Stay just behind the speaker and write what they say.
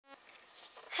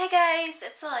Hi guys,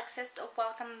 it's Alexis.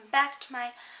 Welcome back to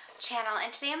my channel,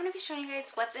 and today I'm going to be showing you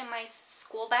guys what's in my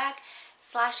school bag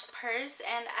slash purse.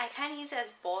 And I kind of use it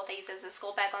as both. I use it as a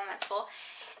school bag when I'm at school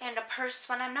and a purse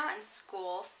when I'm not in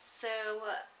school. So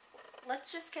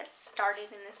let's just get started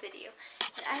in this video.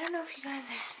 And I don't know if you guys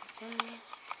are zooming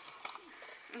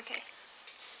in. Okay,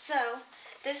 so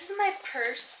this is my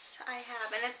purse I have,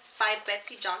 and it's by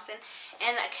Betsy Johnson.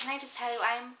 And can I just tell you,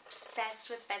 I'm obsessed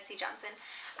with Betsy Johnson.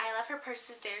 I love her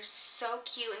purses. They're so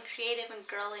cute and creative and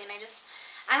girly, and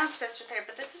I'm obsessed with her.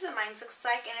 But this is what mine looks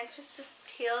like, and it's just this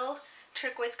teal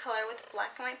turquoise color with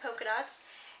black and white polka dots.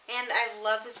 And I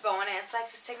love this bow on it. It's like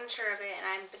the signature of it, and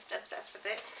I'm just obsessed with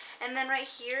it. And then right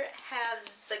here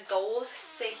has the goal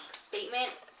statement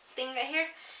thing right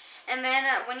here. And then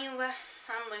when you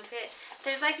unloop it,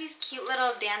 there's like these cute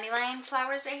little dandelion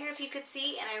flowers right here, if you could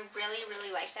see, and I really, really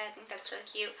like that. I think that's really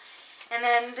cute. And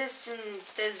then the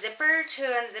zipper to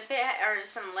unzip it are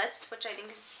some lips, which I think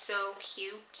is so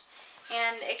cute.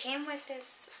 And it came with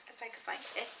this, if I could find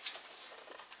it,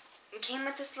 it came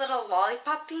with this little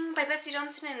lollipop thing by Betsy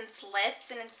Johnson, and it's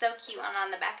lips, and it's so cute. And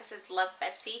on the back it says "Love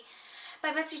Betsy"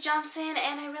 by Betsy Johnson,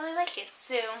 and I really like it.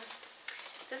 So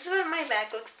this is what my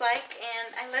bag looks like,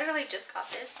 and I literally just got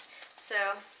this. So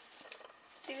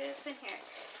let's see what's in here.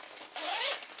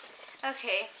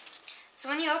 Okay. So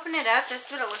when you open it up, this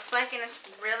is what it looks like, and it's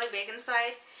really big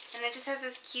inside, and it just has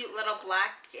this cute little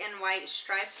black and white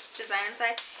stripe design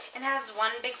inside, and it has one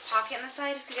big pocket in the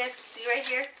side, if you guys can see right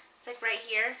here. It's like right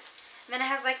here. And then it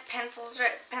has like pencils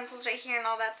right here and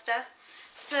all that stuff.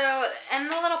 So, and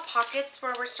the little pockets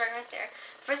where we're starting right there.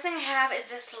 First thing I have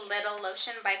is this little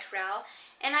lotion by Corral,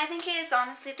 and I think it is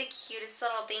honestly the cutest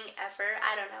little thing ever.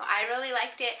 I don't know. I really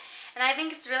liked it, and I think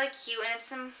it's really cute, and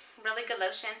it's some really good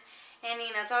lotion. And,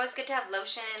 you know, it's always good to have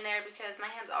lotion in there because my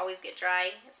hands always get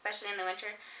dry, especially in the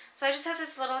winter. So I just have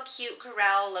this little cute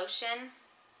Corral lotion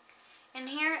in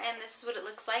here, and this is what it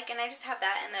looks like. And I just have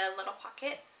that in the little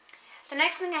pocket. The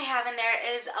next thing I have in there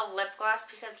is a lip gloss,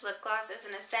 because lip gloss is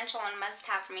an essential and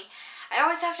must-have for me. I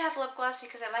always have to have lip gloss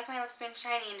because I like my lips being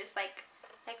shiny and just like,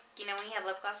 you know, when you have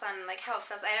lip gloss on, like how it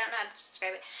feels. I don't know how to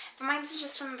describe it. But mine's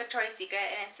just from Victoria's Secret,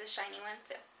 and it's a shiny one,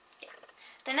 so yeah.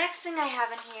 The next thing I have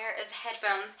in here is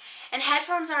headphones, and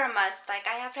headphones are a must. Like,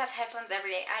 I have to have headphones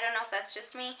every day. I don't know if that's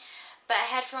just me, but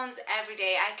headphones every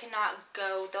day. I cannot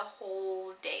go the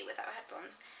whole day without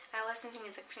headphones. I listen to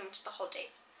music pretty much the whole day.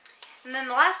 And then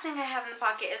the last thing I have in the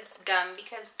pocket is gum,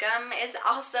 because gum is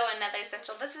also another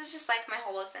essential. This is just like my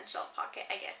whole essential pocket,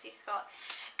 I guess you could call it.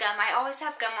 Gum. I always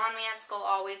have gum on me at school,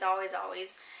 always, always,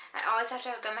 always. I always have to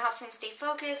have gum. It helps me stay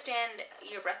focused, and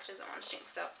your breath doesn't want to stink,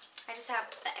 so I just have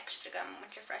the extra gum,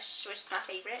 Winter Fresh, which is my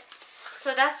favorite.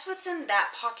 So that's what's in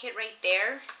that pocket right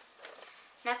there.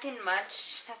 Nothing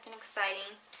much, nothing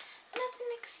exciting.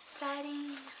 Nothing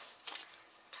exciting.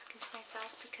 I'm talking to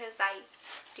myself because I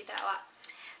do that a lot.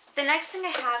 The next thing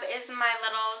I have is my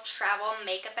little travel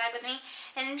makeup bag with me,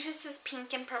 and it's just this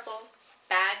pink and purple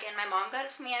bag, and my mom got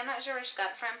it for me. I'm not sure where she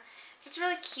got it from. It's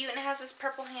really cute, and it has this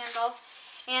purple handle,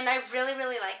 and I really,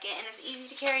 really like it, and it's easy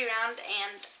to carry around,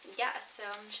 and yeah, so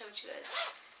I'm going to show you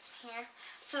guys here.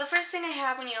 So the first thing I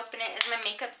have when you open it is my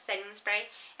makeup setting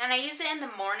spray, and I use it in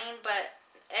the morning, but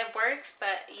it works,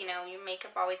 but you know, your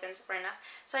makeup always ends up running off.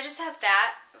 So I just have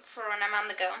that for when I'm on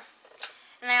the go.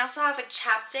 And I also have a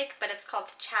chapstick, but it's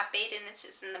called Chap Aid, and it's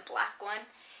just in the black one,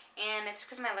 and it's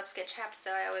because my lips get chapped,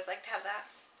 so I always like to have that.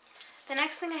 The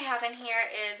next thing I have in here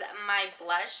is my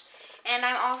blush, and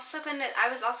I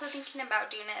was also thinking about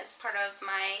doing it as part of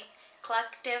my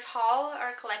collective haul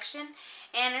or collection,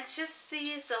 and it's just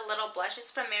these little blushes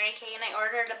from Mary Kay, and I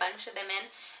ordered a bunch of them in,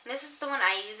 and this is the one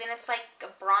I use, and it's like a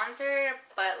bronzer,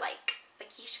 but like the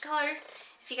quiche color,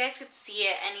 if you guys could see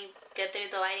it any good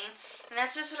through the lighting. And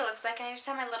that's just what it looks like, and I just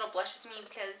have my little blush with me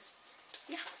because,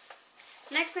 yeah.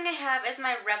 Next thing I have is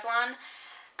my Revlon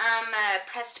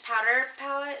pressed powder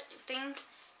palette thing,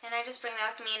 and I just bring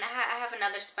that with me, and I have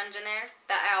another sponge in there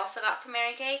that I also got from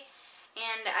Mary Kay,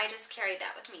 and I just carry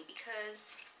that with me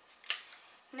because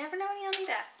you never know when you'll need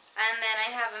that. And then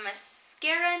I have a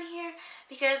mascara in here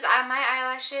because my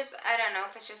eyelashes, I don't know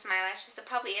if it's just my eyelashes, it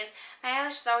probably is. My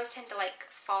eyelashes always tend to like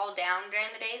fall down during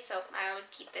the day, so I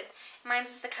always keep this.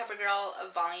 Mine's is the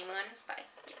CoverGirl Volume 1,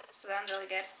 so that one's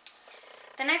really good.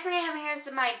 The next thing I have in here is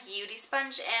my beauty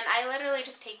sponge, and I literally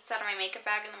just take this out of my makeup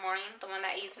bag in the morning, the one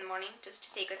that I use in the morning, just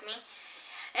to take with me.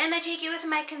 And I take it with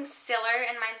my concealer,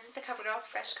 and mine's is the CoverGirl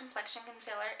Fresh Complexion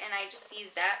Concealer, and I just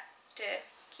use that to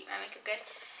keep my makeup good.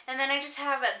 And then I just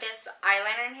have this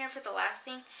eyeliner in here for the last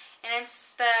thing, and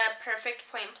it's the Perfect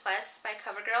Point Plus by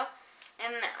CoverGirl.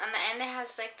 And on the end it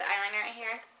has like the eyeliner right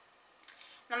here.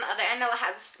 And on the other end, it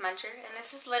has a smudger. And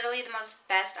this is literally the most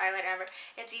best eyeliner ever.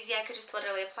 It's easy. I could just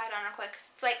literally apply it on real quick.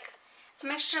 It's like, it's a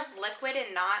mixture of liquid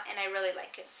and not, and I really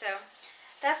like it. So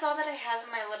that's all that I have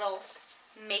in my little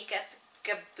makeup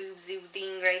gaboozoo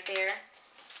thing right there.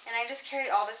 And I just carry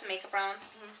all this makeup around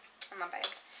in my bag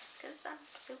because I'm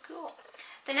so cool.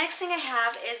 The next thing I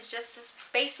have is just this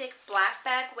basic black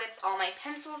bag with all my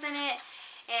pencils in it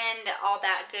and all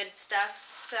that good stuff.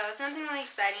 So it's nothing really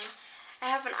exciting. I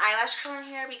have an eyelash curl in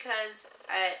here because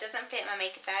it doesn't fit my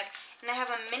makeup bag. And I have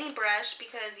a mini brush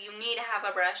because you need to have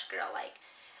a brush, girl. Like,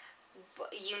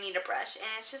 you need a brush. And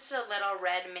it's just a little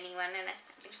red mini one, and I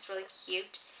think it's really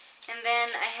cute. And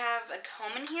then I have a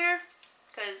comb in here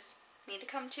because I need a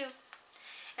comb too.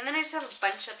 And then I just have a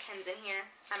bunch of pens in here.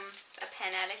 I'm a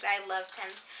pen addict. I love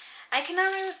pens. I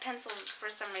cannot write with pencils for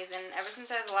some reason. Ever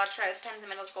since I was allowed to write with pens in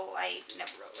middle school, I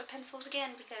never wrote with pencils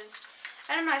again because,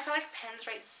 I don't know, I feel like pens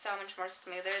write so much more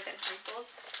smoother than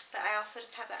pencils. But I also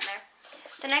just have that in there.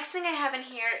 The next thing I have in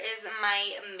here is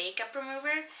my makeup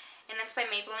remover. And it's by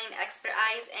Maybelline Expert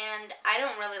Eyes. And I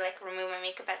don't really like remove my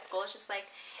makeup at school. It's just like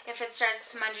if it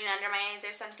starts smudging under my eyes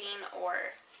or something,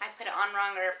 or I put it on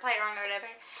wrong or apply it wrong or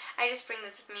whatever, I just bring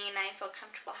this with me and I feel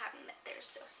comfortable having that there.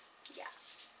 So, yeah.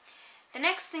 The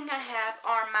next thing I have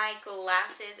are my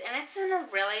glasses, and it's in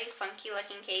a really funky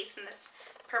looking case in this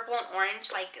purple and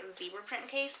orange like zebra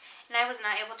print case, and I was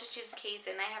not able to choose the case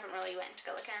and I haven't really went to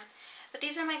go look at them. But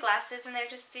these are my glasses, and they're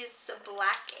just these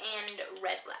black and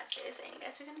red glasses, and you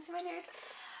guys are going to see my nerd.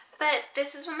 But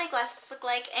this is what my glasses look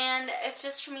like, and it's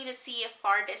just for me to see a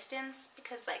far distance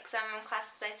because like some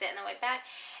classes I sit in the way back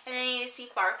and I need to see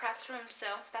far across the room, so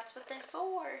that's what they're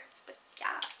for. But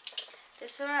yeah.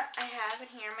 This is what I have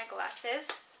in here, my glasses.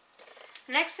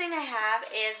 The next thing I have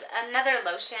is another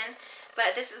lotion,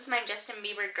 but this is my Justin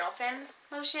Bieber Girlfriend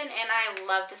lotion, and I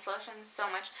love this lotion so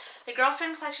much. The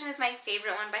Girlfriend collection is my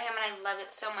favorite one by him, and I love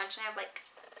it so much. And I have like,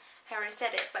 I already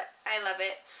said it, but I love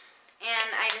it. And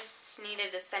I just needed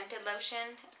a scented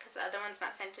lotion because the other one's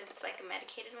not scented. It's like a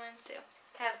medicated one, so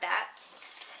I have that.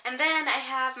 And then I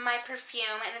have my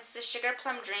perfume, and it's the Sugar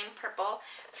Plum Dream Purple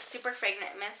Super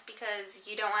Fragrant Mist because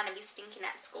you don't want to be stinking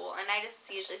at school. And I just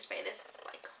usually spray this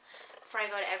like before I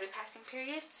go to every passing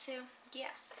period. So, yeah.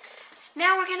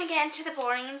 Now we're going to get into the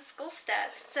boring school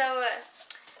stuff. So,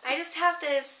 I just have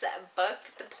this book,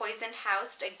 The Poisoned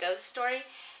House, A Ghost Story.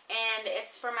 And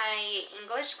it's for my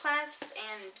English class.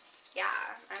 And,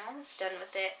 yeah, I'm almost done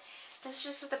with it. This is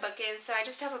just what the book is. So, I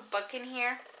just have a book in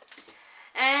here.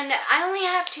 And I only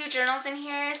have 2 journals in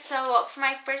here, so for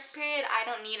my first period, I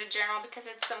don't need a journal because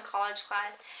it's some college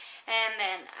class. And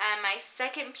then my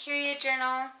second period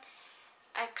journal,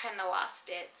 I kind of lost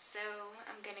it, so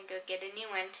I'm going to go get a new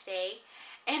one today.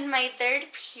 And my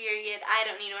third period, I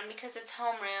don't need one because it's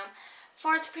homeroom.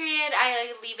 Fourth period,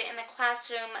 I leave it in the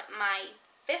classroom. My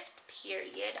fifth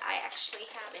period, I actually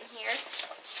have in here.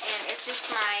 And it's just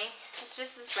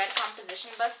this red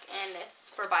composition book, and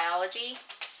it's for biology.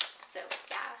 So,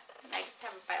 yeah, I just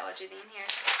have a biology thing here.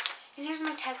 And here's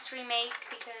my test remake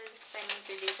because I need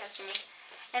to do a test remake.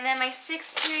 And then my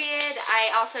 6th period,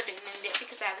 I also didn't need it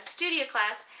because I have a studio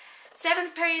class.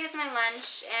 7th period is my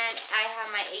lunch, and I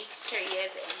have my 8th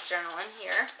period journal in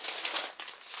here.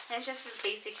 And it's just this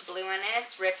basic blue one, and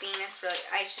it's ripping. It's really,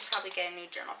 I should probably get a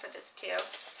new journal for this too.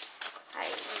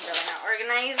 I'm really not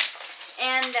organized.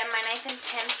 And my 9th and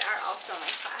 10th are also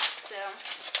my class, so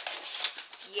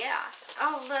yeah.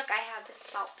 Oh, look, I have this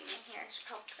salt thing in here. I should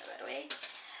probably throw that away.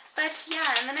 But, yeah,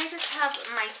 and then I just have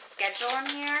my schedule in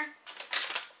here.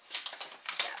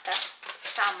 Yeah, that's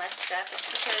Falmouth stuff. It's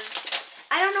because,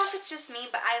 I don't know if it's just me,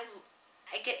 but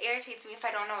it irritates me if I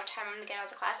don't know what time I'm going to get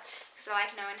out of the class. Because I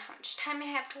like knowing how much time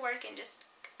I have to work and just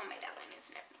on my deadline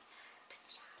is and everything. But,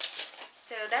 yeah.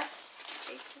 So, that's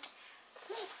basically,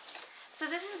 so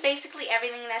this is basically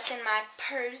everything that's in my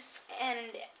purse.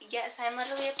 And, yes, I'm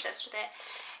literally obsessed with it.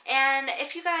 And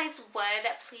if you guys would,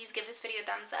 please give this video a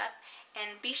thumbs up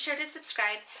and be sure to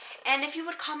subscribe. And if you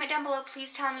would comment down below,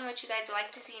 please tell me what you guys would like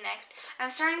to see next.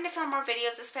 I'm starting to film more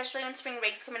videos, especially when spring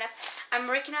break's coming up. I'm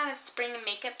working on a spring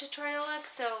makeup tutorial look,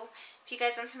 so if you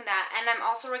guys want some of that. And I'm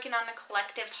also working on a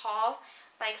collective haul,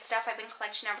 like stuff I've been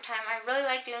collecting over time. I really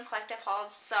like doing collective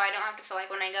hauls, so I don't have to feel like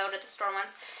when I go to the store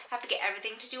once, I have to get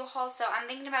everything to do a haul. So I'm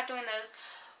thinking about doing those.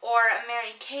 Or a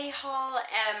Mary Kay haul,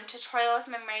 tutorial with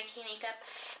my Mary Kay makeup,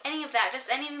 any of that,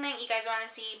 just anything that you guys want to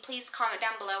see, please comment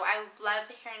down below. I would love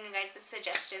hearing you guys'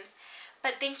 suggestions.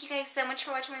 But thank you guys so much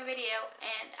for watching my video,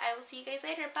 and I will see you guys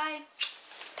later. Bye!